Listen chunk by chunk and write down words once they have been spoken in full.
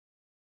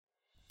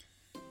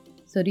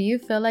So do you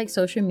feel like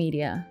social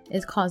media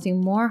is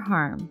causing more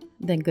harm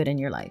than good in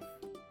your life?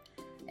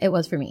 It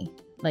was for me.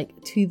 Like,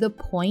 to the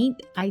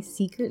point I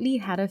secretly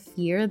had a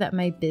fear that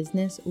my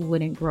business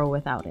wouldn't grow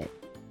without it.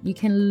 You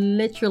can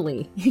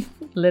literally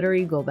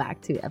go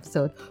back to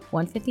episode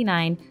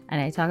 159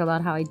 and I talk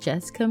about how I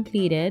just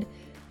completed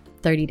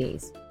 30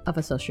 days of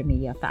a social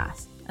media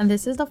fast. And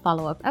this is the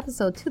follow-up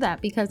episode to that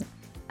because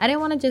I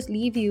didn't want to just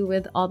leave you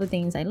with all the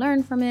things I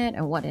learned from it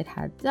and what it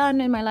had done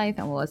in my life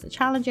and what was the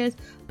challenges,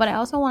 but I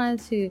also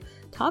wanted to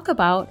talk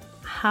about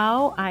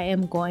how I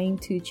am going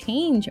to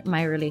change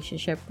my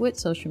relationship with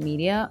social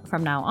media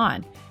from now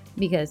on,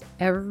 because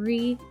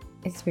every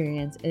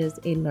experience is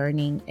a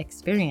learning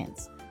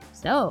experience.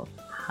 So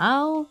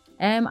how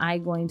am I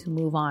going to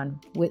move on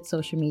with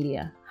social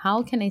media?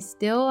 How can I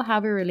still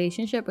have a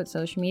relationship with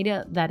social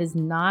media that is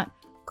not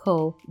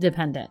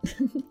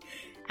codependent?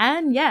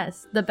 And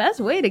yes, the best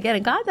way to get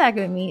in contact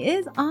with me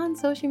is on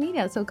social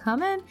media. So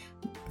come and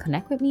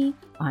connect with me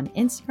on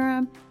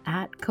Instagram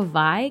at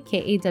Kawai,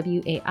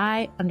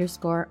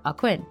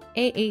 KAWAI_Ahquin,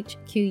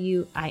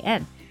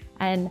 AHQUIN.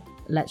 And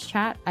let's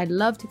chat. I'd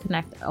love to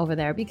connect over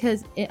there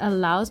because it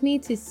allows me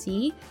to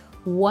see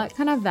what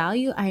kind of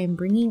value I am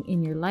bringing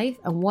in your life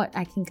and what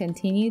I can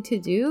continue to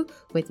do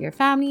with your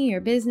family,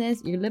 your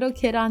business, your little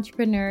kid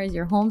entrepreneurs,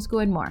 your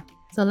homeschool, and more.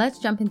 So let's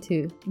jump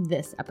into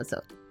this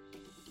episode.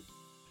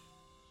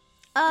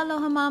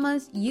 Aloha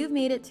mamas, you've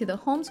made it to the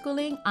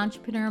Homeschooling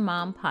Entrepreneur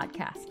Mom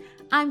podcast.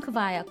 I'm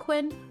Kawai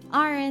Ahquin,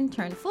 RN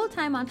turned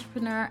full-time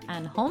entrepreneur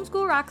and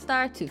homeschool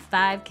rockstar to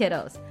 5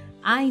 kiddos.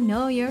 I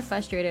know you're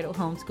frustrated with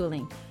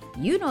homeschooling.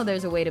 You know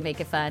there's a way to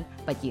make it fun,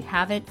 but you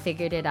haven't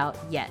figured it out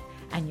yet.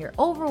 And you're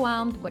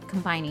overwhelmed with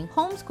combining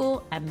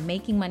homeschool and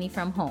making money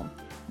from home.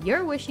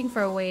 You're wishing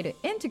for a way to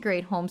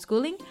integrate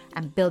homeschooling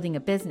and building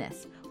a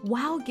business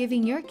while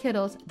giving your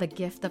kiddos the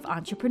gift of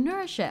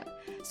entrepreneurship.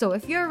 So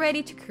if you're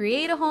ready to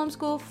create a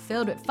homeschool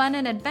filled with fun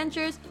and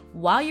adventures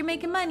while you're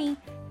making money,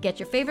 get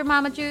your favorite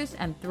mama juice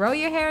and throw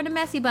your hair in a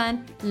messy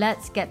bun.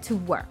 Let's get to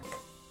work.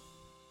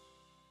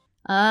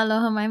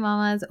 Aloha, my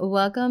mamas.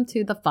 Welcome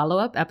to the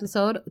follow-up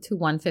episode to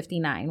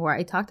 159, where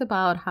I talked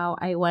about how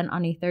I went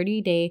on a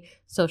 30-day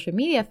social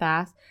media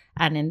fast.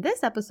 And in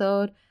this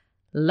episode,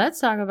 let's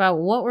talk about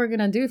what we're going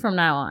to do from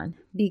now on,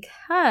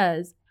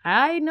 because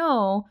I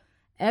know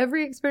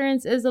every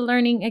experience is a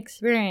learning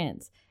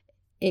experience.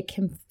 It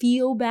can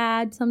feel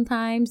bad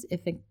sometimes.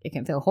 It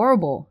can feel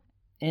horrible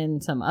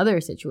in some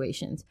other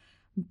situations.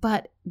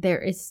 But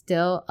there is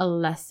still a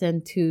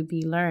lesson to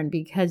be learned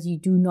because you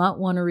do not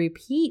want to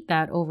repeat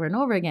that over and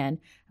over again.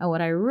 And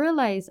what I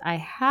realized I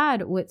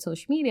had with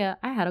social media,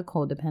 I had a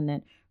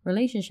codependent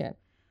relationship.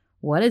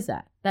 What is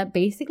that? That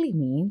basically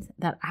means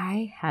that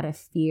I had a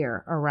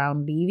fear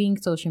around leaving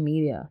social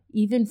media,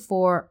 even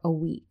for a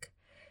week,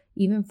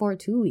 even for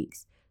 2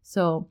 weeks.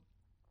 So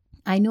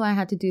I knew I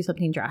had to do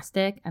something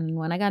drastic. And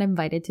when I got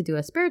invited to do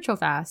a spiritual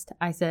fast,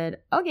 I said,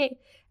 okay.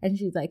 And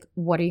she's like,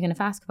 what are you going to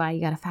fast by?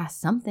 You got to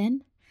fast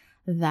something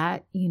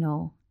that,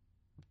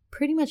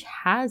 pretty much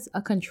has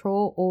a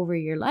control over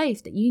your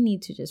life that you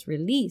need to just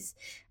release.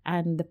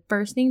 And the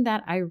first thing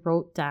that I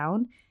wrote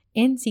down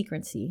in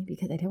secrecy,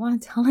 because I didn't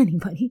want to tell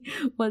anybody,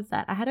 was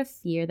that I had a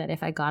fear that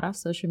if I got off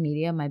social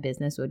media, my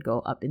business would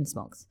go up in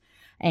smokes.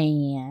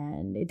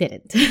 And it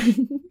didn't.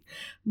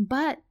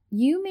 But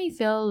you may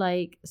feel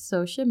like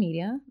social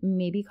media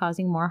may be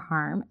causing more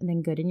harm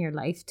than good in your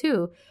life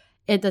too.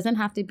 It doesn't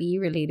have to be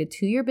related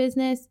to your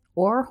business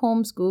or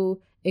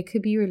homeschool. It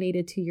could be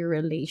related to your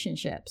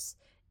relationships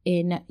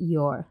in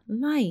your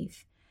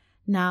life.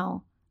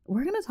 Now,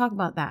 we're going to talk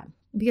about that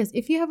because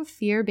if you have a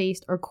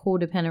fear-based or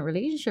codependent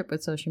relationship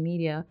with social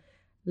media,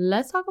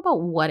 let's talk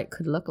about what it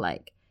could look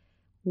like.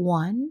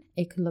 One,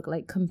 it could look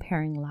like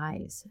comparing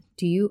lives.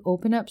 Do you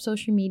open up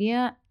social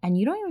media and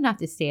you don't even have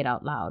to say it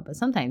out loud, but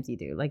sometimes you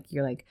do. Like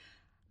you're like,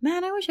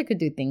 man, I wish I could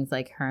do things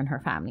like her and her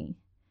family.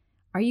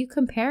 Are you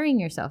comparing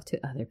yourself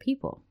to other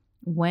people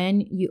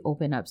when you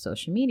open up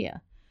social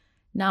media?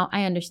 Now,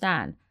 I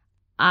understand.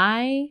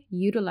 I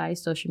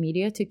utilize social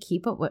media to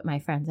keep up with my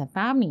friends and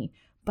family,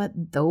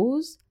 but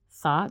those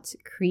thoughts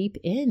creep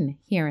in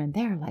here and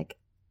there. Like,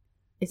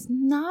 it's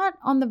not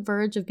on the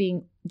verge of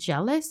being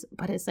jealous,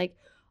 but it's like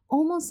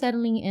almost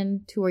settling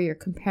into where you're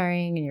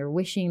comparing and you're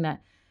wishing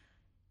that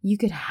you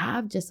could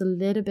have just a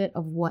little bit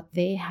of what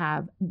they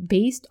have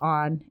based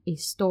on a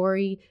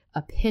story,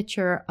 a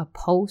picture, a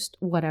post,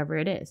 whatever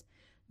it is.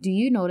 Do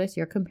you notice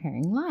you're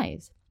comparing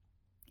lives?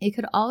 It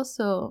could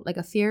also, like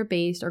a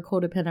fear-based or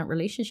codependent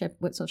relationship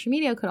with social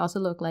media could also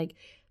look like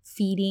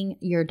feeding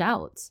your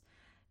doubts.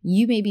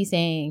 You may be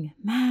saying,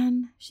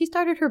 man, she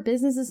started her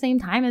business the same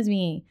time as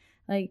me.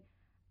 Like,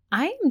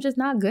 I am just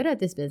not good at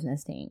this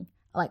business thing.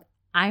 Like,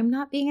 I'm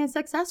not being as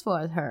successful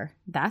as her.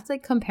 That's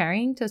like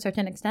comparing to a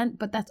certain extent,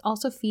 but that's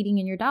also feeding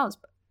in your doubts.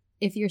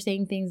 If you're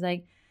saying things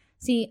like,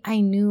 see,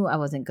 I knew I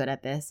wasn't good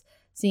at this.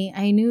 See,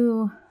 I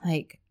knew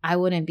like I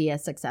wouldn't be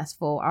as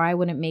successful or I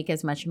wouldn't make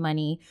as much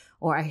money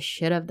or I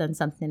should have done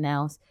something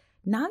else.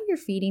 Now you're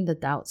feeding the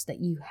doubts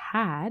that you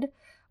had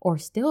or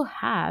still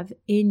have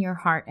in your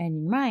heart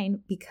and your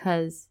mind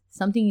because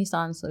something you saw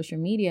on social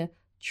media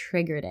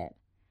triggered it?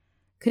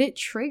 Could it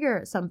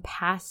trigger some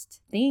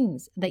past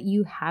things that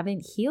you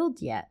haven't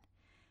healed yet?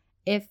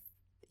 If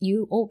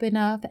you open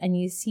up and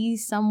you see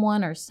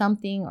someone or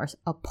something or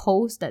a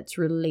post that's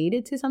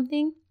related to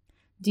something,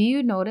 do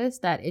you notice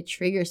that it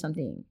triggers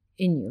something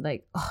in you?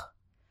 Like, oh,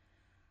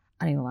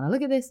 I don't even want to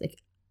look at this. Like,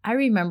 I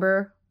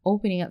remember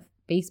opening up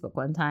Facebook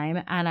one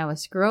time and I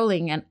was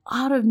scrolling and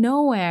out of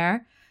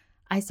nowhere,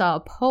 I saw a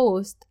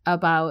post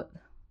about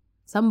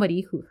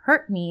somebody who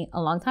hurt me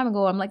a long time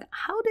ago. I'm like,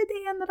 how did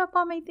they end up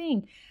on my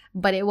thing?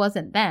 But it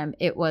wasn't them.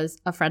 It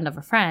was a friend of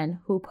a friend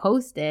who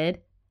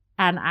posted,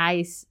 and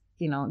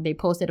they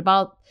posted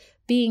about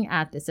being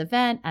at this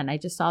event, and I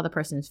just saw the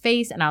person's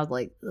face and I was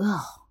like,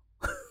 oh,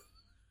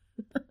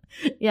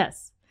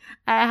 yes,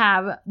 I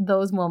have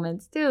those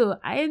moments too.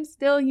 I am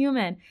still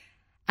human.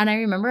 And I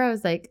remember I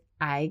was like,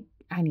 I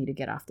need to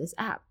get off this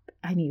app.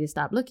 I need to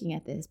stop looking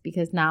at this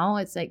because now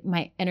it's like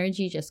my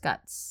energy just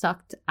got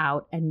sucked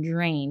out and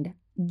drained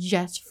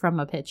just from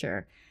a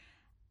picture.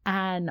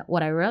 And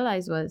what I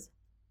realized was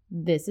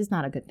this is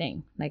not a good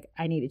thing. Like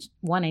I need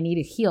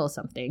to heal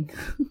something.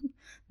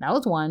 That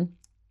was one.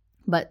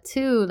 But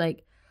two,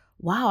 like,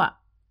 wow,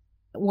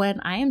 when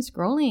I am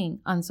scrolling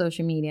on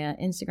social media,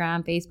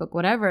 Instagram, Facebook,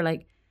 whatever,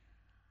 like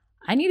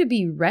I need to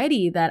be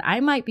ready that I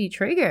might be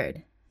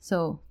triggered.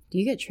 So do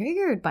you get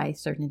triggered by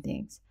certain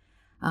things?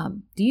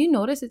 Do you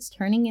notice it's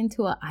turning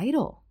into an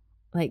idol?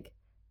 Like,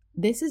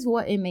 this is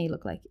what it may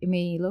look like. It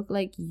may look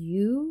like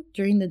you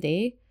during the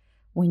day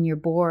when you're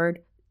bored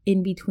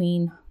in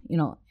between,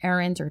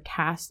 errands or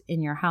tasks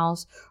in your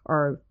house,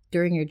 or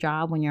during your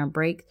job when you're on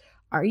break.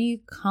 Are you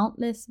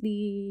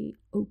countlessly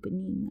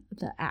opening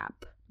the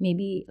app?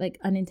 Maybe like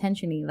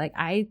unintentionally. Like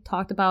I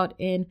talked about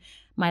in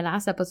my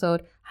last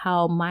episode,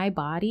 how my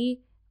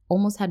body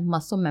almost had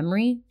muscle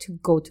memory to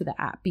go to the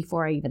app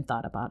before I even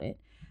thought about it.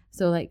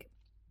 So like,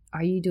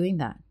 are you doing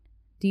that?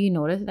 Do you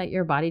notice that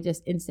your body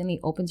just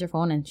instantly opens your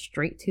phone and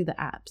straight to the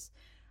apps?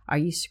 Are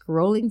you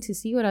scrolling to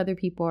see what other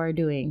people are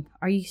doing?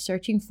 Are you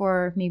searching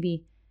for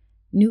maybe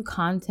new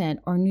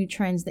content or new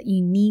trends that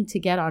you need to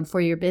get on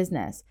for your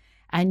business?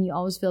 And you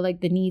always feel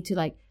like the need to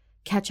like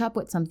catch up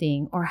with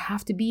something or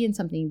have to be in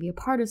something, be a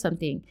part of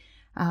something.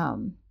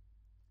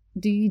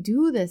 Do you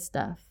do this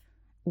stuff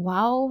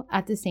while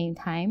at the same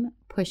time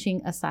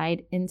pushing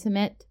aside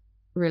intimate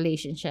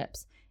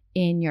relationships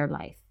in your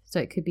life? So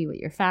it could be with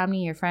your family,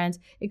 your friends.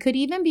 It could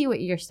even be with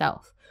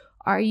yourself.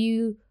 Are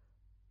you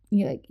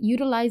like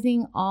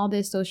utilizing all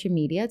this social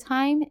media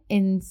time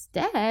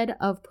instead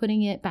of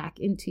putting it back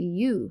into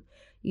you?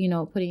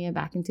 Putting it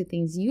back into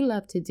things you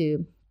love to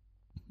do.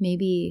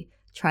 Maybe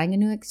trying a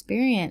new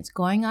experience,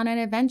 going on an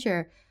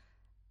adventure.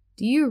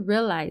 Do you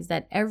realize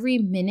that every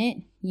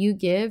minute you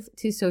give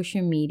to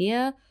social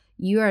media,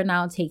 you are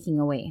now taking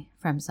away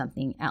from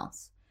something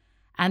else?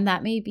 And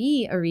that may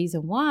be a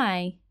reason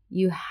why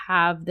you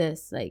have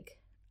this like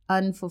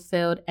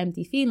unfulfilled,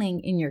 empty feeling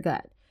in your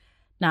gut.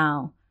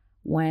 Now,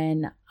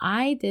 when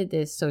I did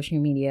this social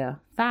media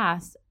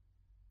fast,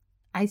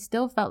 I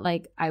still felt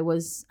like I'm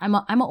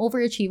an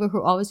overachiever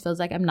who always feels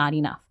like I'm not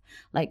enough.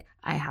 Like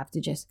I have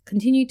to just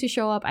continue to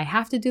show up. I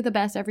have to do the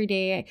best every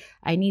day.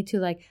 I need to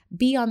like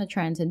be on the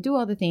trends and do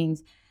all the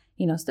things,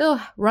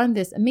 still run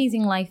this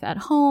amazing life at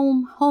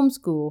home,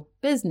 homeschool,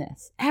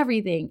 business,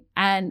 everything.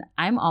 And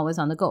I'm always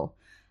on the go.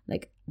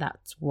 Like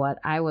that's what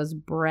I was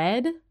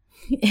bred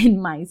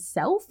in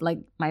myself. Like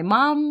my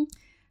mom,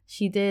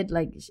 she did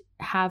like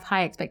have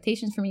high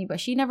expectations for me, but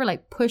she never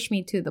like pushed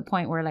me to the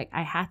point where like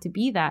I had to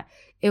be that.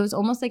 It was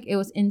almost like it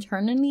was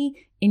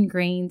internally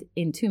ingrained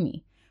into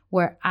me,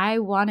 where I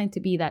wanted to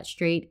be that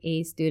straight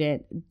A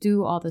student,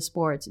 do all the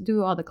sports,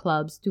 do all the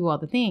clubs, do all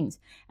the things.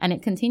 And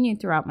it continued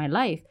throughout my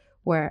life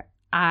where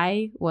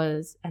I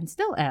was and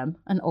still am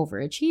an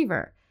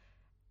overachiever.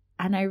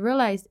 And I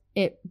realized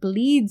it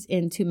bleeds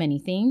into many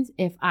things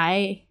if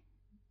I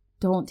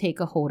don't take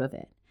a hold of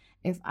it.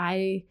 If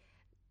I,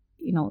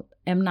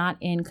 am not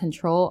in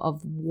control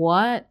of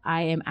what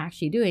I am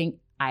actually doing,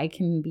 I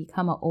can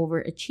become an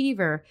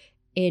overachiever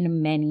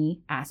in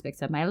many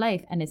aspects of my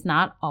life. And it's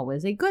not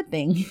always a good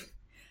thing.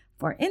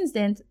 For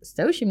instance,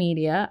 social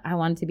media, I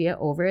wanted to be an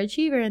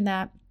overachiever in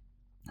that.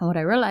 And what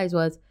I realized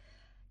was,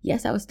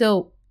 yes, I was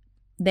still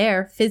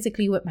there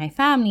physically with my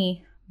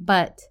family,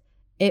 but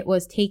it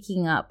was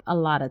taking up a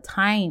lot of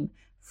time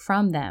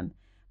from them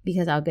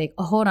because I would be like,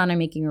 oh, hold on, I'm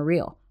making a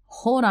reel.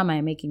 Hold on,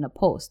 I'm making a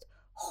post.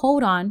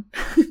 Hold on.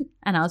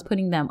 And I was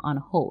putting them on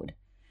hold.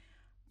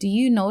 Do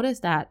you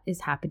notice that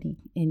is happening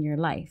in your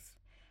life?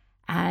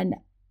 And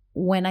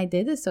when I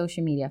did the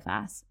social media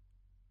fast,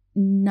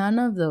 none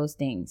of those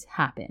things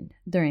happened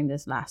during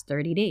this last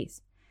 30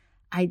 days.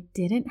 I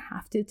didn't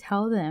have to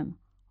tell them,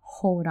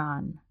 hold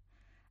on.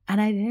 And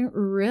I didn't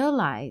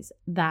realize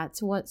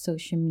that's what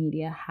social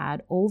media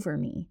had over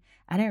me.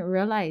 I didn't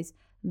realize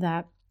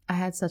that I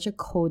had such a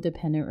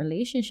codependent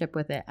relationship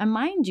with it. And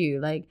mind you,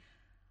 like,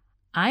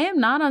 I am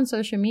not on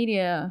social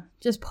media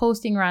just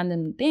posting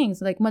random things.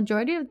 Like,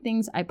 majority of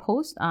things I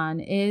post on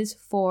is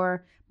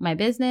for my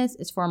business,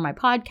 it's for my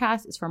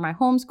podcast, it's for my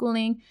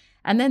homeschooling.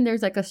 And then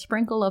there's like a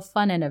sprinkle of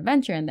fun and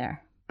adventure in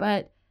there.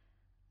 But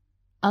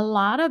a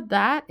lot of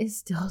that is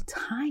still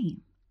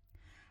time.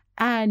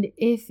 And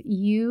if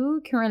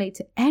you can relate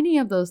to any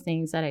of those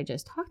things that I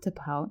just talked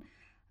about,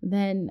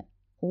 then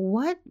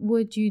what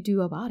would you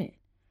do about it?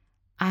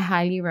 I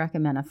highly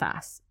recommend a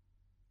fast.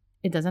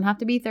 It doesn't have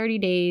to be 30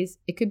 days.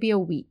 It could be a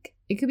week.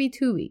 It could be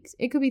 2 weeks.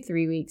 It could be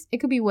 3 weeks. It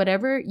could be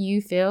whatever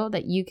you feel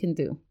that you can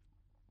do.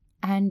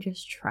 And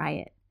just try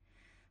it.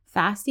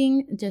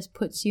 Fasting just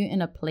puts you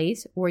in a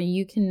place where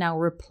you can now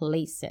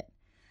replace it.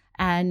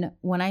 And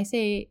when I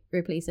say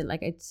replace it,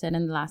 like I said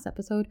in the last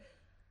episode,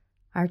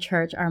 our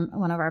church,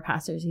 one of our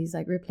pastors, he's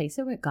like, replace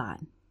it with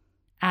God.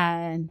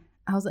 And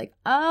I was like,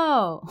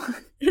 oh,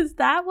 is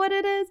that what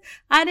it is?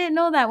 I didn't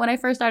know that when I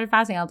first started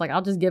fasting. I was like,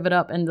 I'll just give it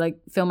up and like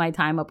fill my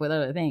time up with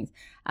other things.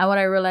 And what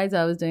I realized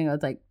I was doing, I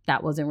was like,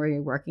 that wasn't really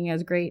working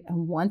as great.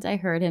 And once I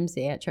heard him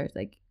say at church,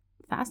 like,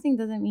 fasting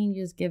doesn't mean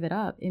you just give it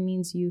up. It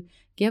means you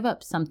give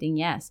up something,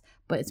 yes,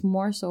 but it's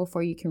more so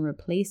for you can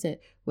replace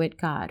it with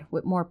God,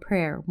 with more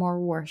prayer, more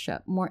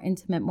worship, more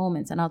intimate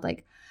moments. And I was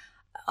like,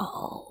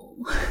 oh,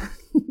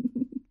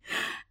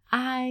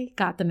 I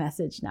got the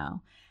message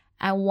now.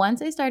 And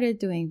once I started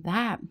doing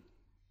that,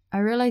 I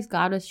realized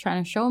God was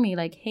trying to show me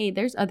like, hey,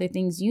 there's other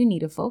things you need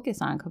to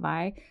focus on,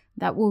 Kavai,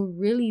 that will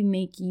really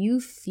make you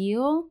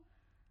feel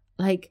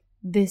like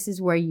this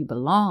is where you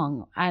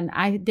belong. And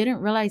I didn't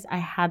realize I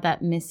had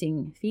that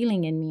missing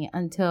feeling in me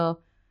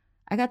until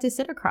I got to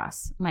sit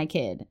across my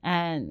kid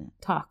and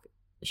talk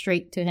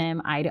straight to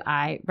him eye to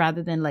eye,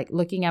 rather than like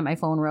looking at my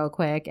phone real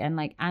quick and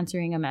like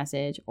answering a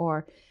message,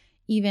 or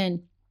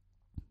even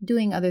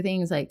doing other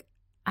things. Like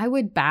I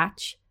would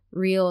batch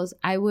reels.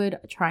 I would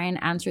try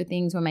and answer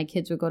things when my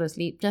kids would go to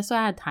sleep just so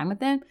I had time with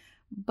them.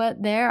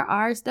 But there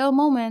are still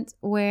moments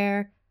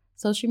where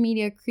social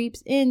media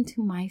creeps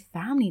into my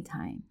family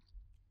time.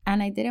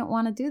 And I didn't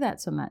want to do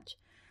that so much.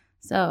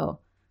 So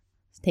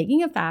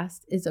taking a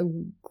fast is a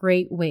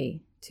great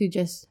way to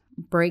just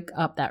break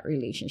up that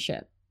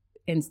relationship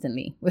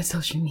instantly with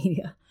social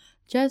media,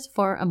 just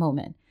for a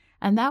moment.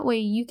 And that way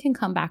you can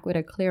come back with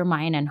a clear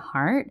mind and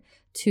heart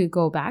to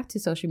go back to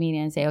social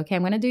media and say, okay,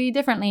 I'm going to do you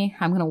differently.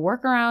 I'm going to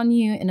work around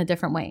you in a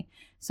different way.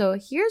 So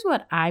here's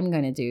what I'm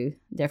going to do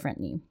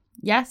differently.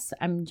 Yes,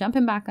 I'm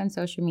jumping back on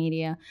social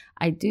media.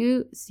 I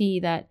do see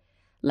that,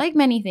 like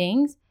many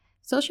things,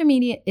 social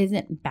media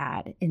isn't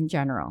bad in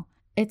general.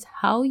 It's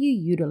how you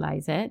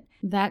utilize it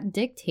that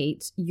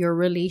dictates your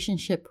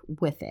relationship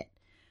with it.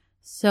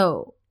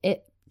 So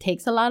it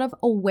takes a lot of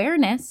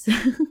awareness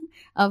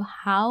of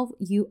how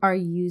you are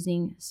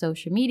using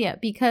social media,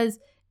 because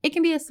it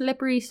can be a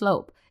slippery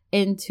slope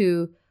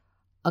into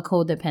a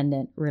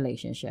codependent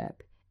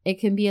relationship. It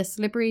can be a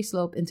slippery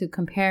slope into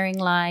comparing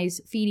lies,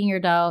 feeding your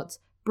doubts,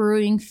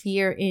 brewing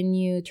fear in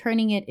you,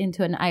 turning it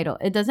into an idol.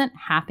 It doesn't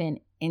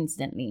happen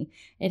instantly.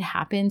 It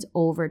happens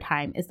over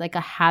time. It's like a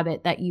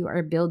habit that you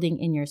are building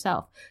in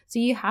yourself. So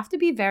you have to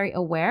be very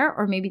aware,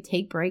 or maybe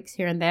take breaks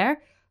here and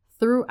there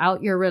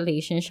throughout your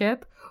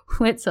relationship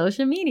with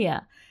social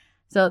media.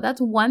 So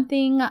that's one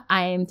thing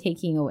I am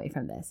taking away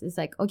from this. It's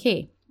like,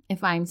 okay,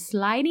 if I'm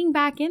sliding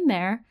back in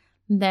there,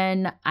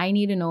 then I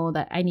need to know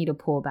that I need to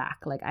pull back.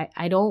 Like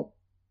I don't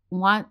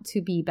want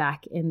to be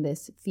back in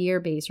this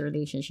fear-based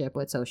relationship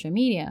with social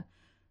media.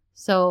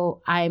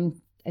 So I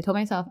told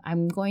myself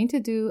I'm going to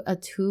do a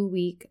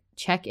 2-week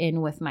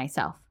check-in with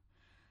myself.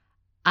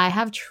 I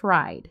have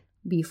tried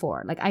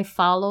before. Like I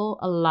follow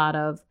a lot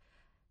of,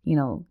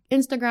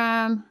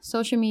 Instagram,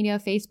 social media,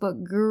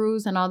 Facebook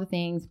gurus and all the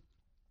things.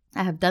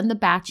 I have done the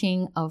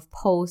batching of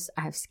posts.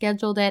 I have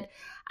scheduled it.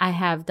 I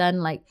have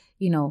done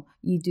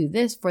you do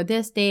this for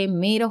this day,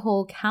 made a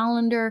whole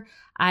calendar.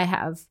 I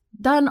have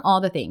done all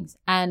the things,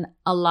 and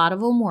a lot of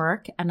them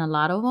work and a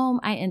lot of them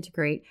I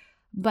integrate,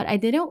 but I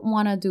didn't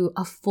want to do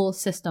a full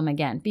system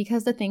again,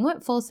 because the thing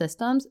with full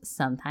systems,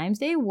 sometimes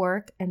they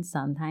work and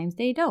sometimes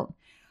they don't.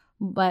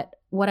 But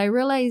what I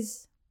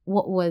realized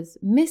what was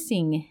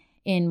missing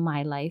in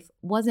my life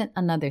wasn't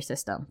another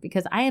system,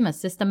 because I am a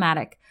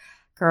systematic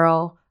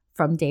girl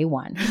from day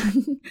one.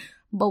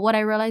 But what I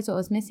realized what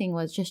was missing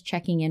was just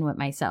checking in with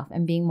myself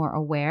and being more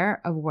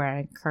aware of where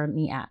I'm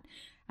currently at.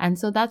 And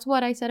so that's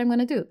what I said I'm going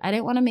to do. I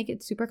didn't want to make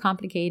it super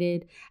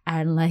complicated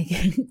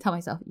and tell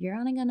myself, you're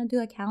only going to do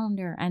a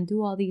calendar and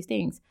do all these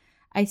things.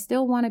 I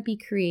still want to be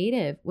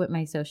creative with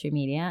my social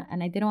media,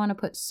 and I didn't want to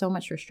put so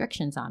much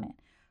restrictions on it.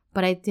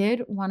 But I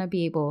did want to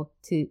be able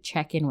to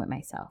check in with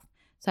myself.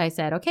 So I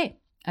said, okay,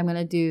 I'm going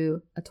to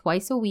do a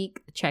twice a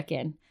week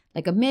check-in,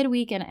 like a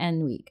midweek and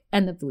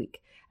end of the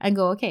week, and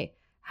go, okay,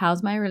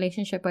 how's my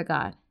relationship with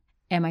God?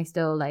 Am I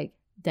still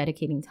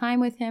dedicating time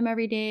with him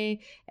every day?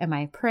 Am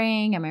I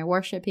praying? Am I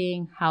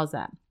worshiping? How's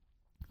that?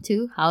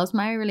 2, how's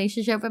my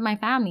relationship with my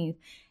family?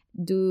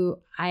 Do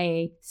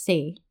I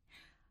say,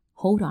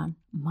 hold on,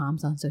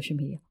 mom's on social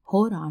media.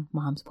 Hold on,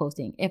 mom's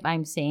posting. If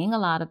I'm saying a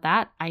lot of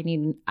that, I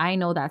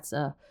know that's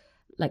a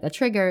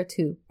trigger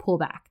to pull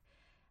back.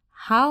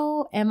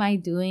 How am I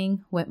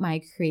doing with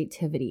my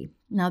creativity?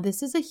 Now,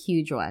 this is a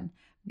huge one,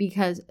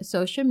 because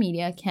social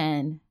media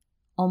can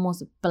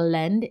almost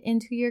blend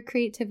into your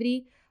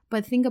creativity.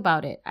 But think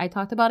about it. I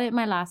talked about it in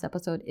my last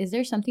episode. Is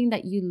there something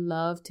that you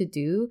love to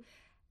do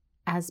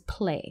as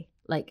play,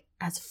 like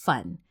as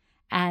fun?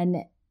 And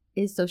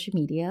is social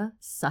media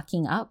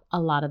sucking up a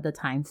lot of the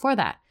time for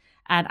that?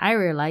 And I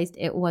realized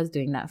it was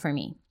doing that for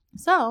me.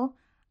 So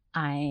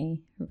I'm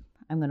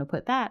going to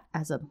put that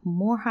as a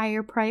more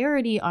higher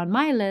priority on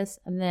my list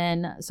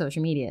than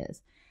social media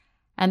is.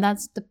 And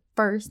that's the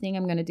first thing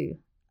I'm going to do.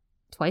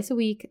 Twice a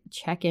week,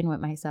 check in with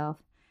myself.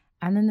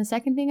 And then the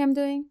second thing I'm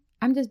doing,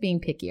 I'm just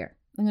being pickier.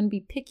 I'm going to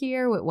be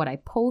pickier with what I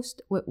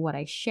post, with what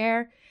I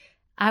share.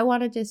 I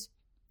want to just,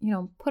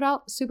 put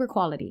out super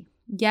quality.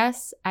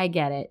 Yes, I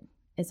get it.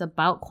 It's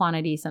about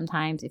quantity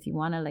sometimes if you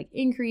want to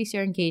increase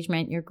your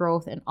engagement, your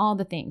growth, and all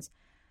the things.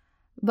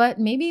 But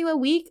maybe a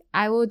week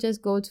I will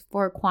just go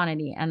for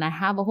quantity and I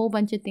have a whole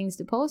bunch of things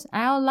to post.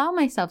 I'll allow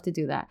myself to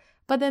do that.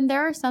 But then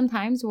there are some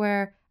times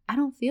where I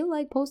don't feel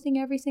like posting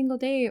every single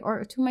day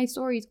or to my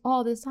stories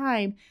all the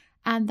time.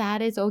 And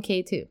that is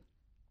okay too.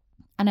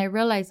 And I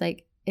realize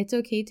it's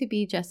okay to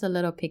be just a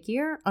little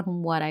pickier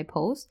on what I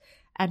post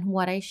and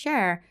what I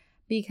share,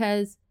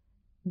 because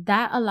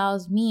that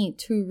allows me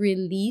to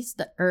release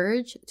the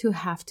urge to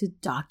have to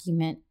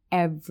document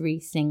every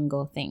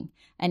single thing.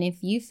 And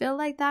if you feel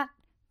like that,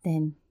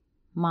 then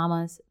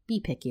mamas, be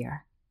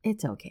pickier.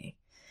 It's okay.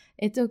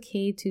 It's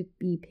okay to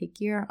be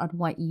pickier on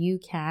what you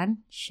can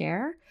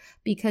share,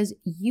 because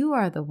you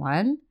are the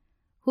one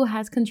who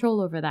has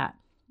control over that.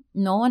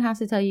 No one has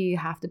to tell you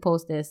have to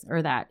post this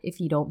or that if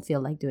you don't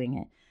feel like doing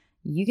it.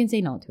 You can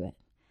say no to it.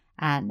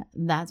 And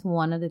that's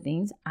one of the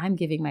things I'm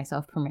giving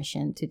myself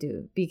permission to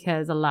do,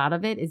 because a lot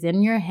of it is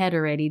in your head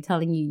already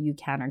telling you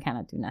can or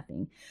cannot do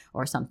nothing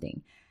or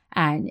something.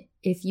 And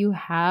if you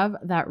have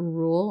that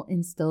rule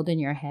instilled in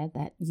your head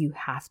that you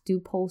have to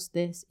post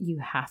this, you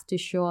have to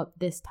show up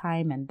this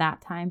time and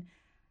that time,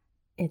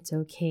 it's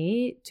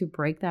okay to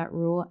break that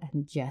rule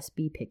and just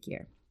be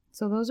pickier.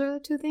 So those are the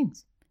two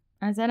things.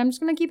 I said, I'm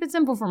just going to keep it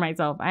simple for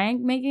myself. I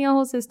ain't making a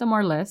whole system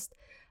or list.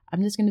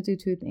 I'm just going to do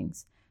two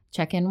things.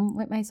 Check in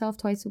with myself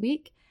twice a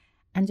week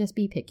and just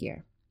be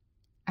pickier.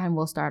 And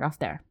we'll start off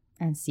there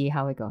and see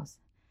how it goes.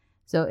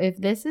 So if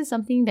this is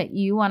something that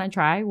you want to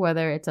try,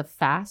 whether it's a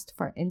fast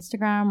for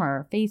Instagram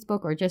or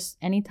Facebook or just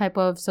any type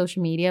of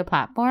social media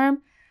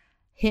platform,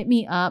 hit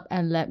me up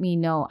and let me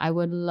know. I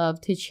would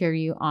love to cheer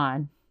you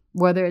on,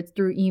 whether it's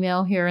through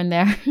email here and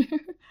there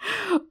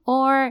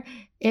or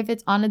if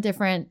it's on a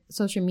different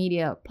social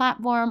media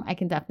platform, I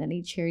can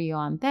definitely cheer you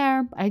on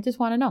there. I just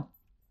want to know,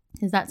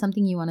 is that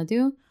something you want to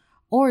do?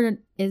 Or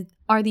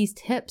are these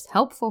tips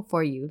helpful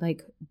for you?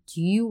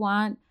 Do you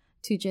want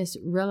to just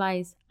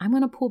realize, I'm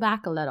going to pull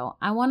back a little.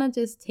 I want to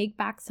just take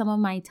back some of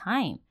my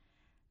time.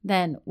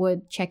 Then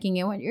would checking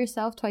in with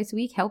yourself twice a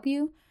week help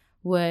you?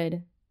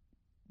 Would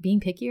being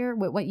pickier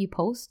with what you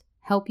post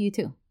help you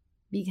too?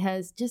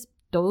 Because just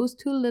those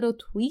two little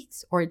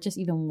tweaks, or just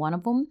even one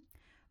of them,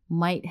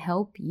 might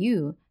help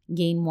you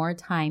gain more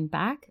time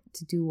back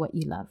to do what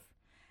you love.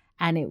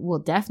 And it will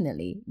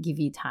definitely give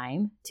you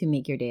time to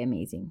make your day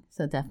amazing.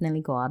 So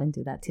definitely go out and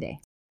do that today.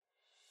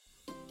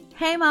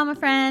 Hey, mama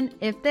friend,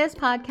 if this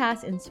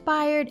podcast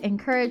inspired,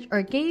 encouraged,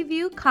 or gave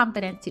you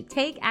confidence to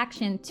take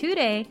action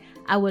today,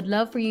 I would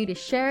love for you to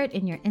share it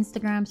in your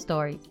Instagram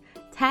stories.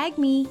 Tag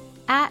me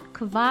at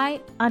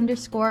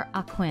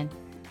Kavai_Aquin.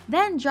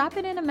 Then drop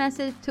it in a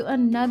message to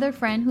another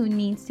friend who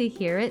needs to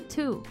hear it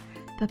too.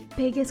 The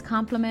biggest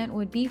compliment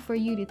would be for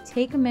you to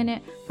take a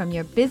minute from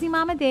your busy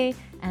mama day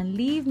and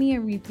leave me a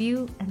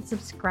review and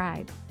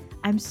subscribe.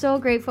 I'm so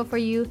grateful for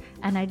you,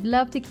 and I'd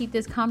love to keep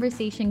this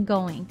conversation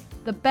going.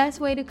 The best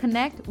way to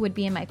connect would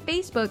be in my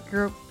Facebook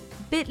group,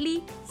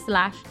 bit.ly/HEM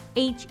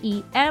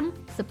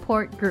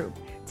support group.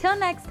 Till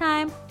next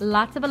time,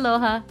 lots of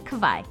aloha,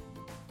 Kavai.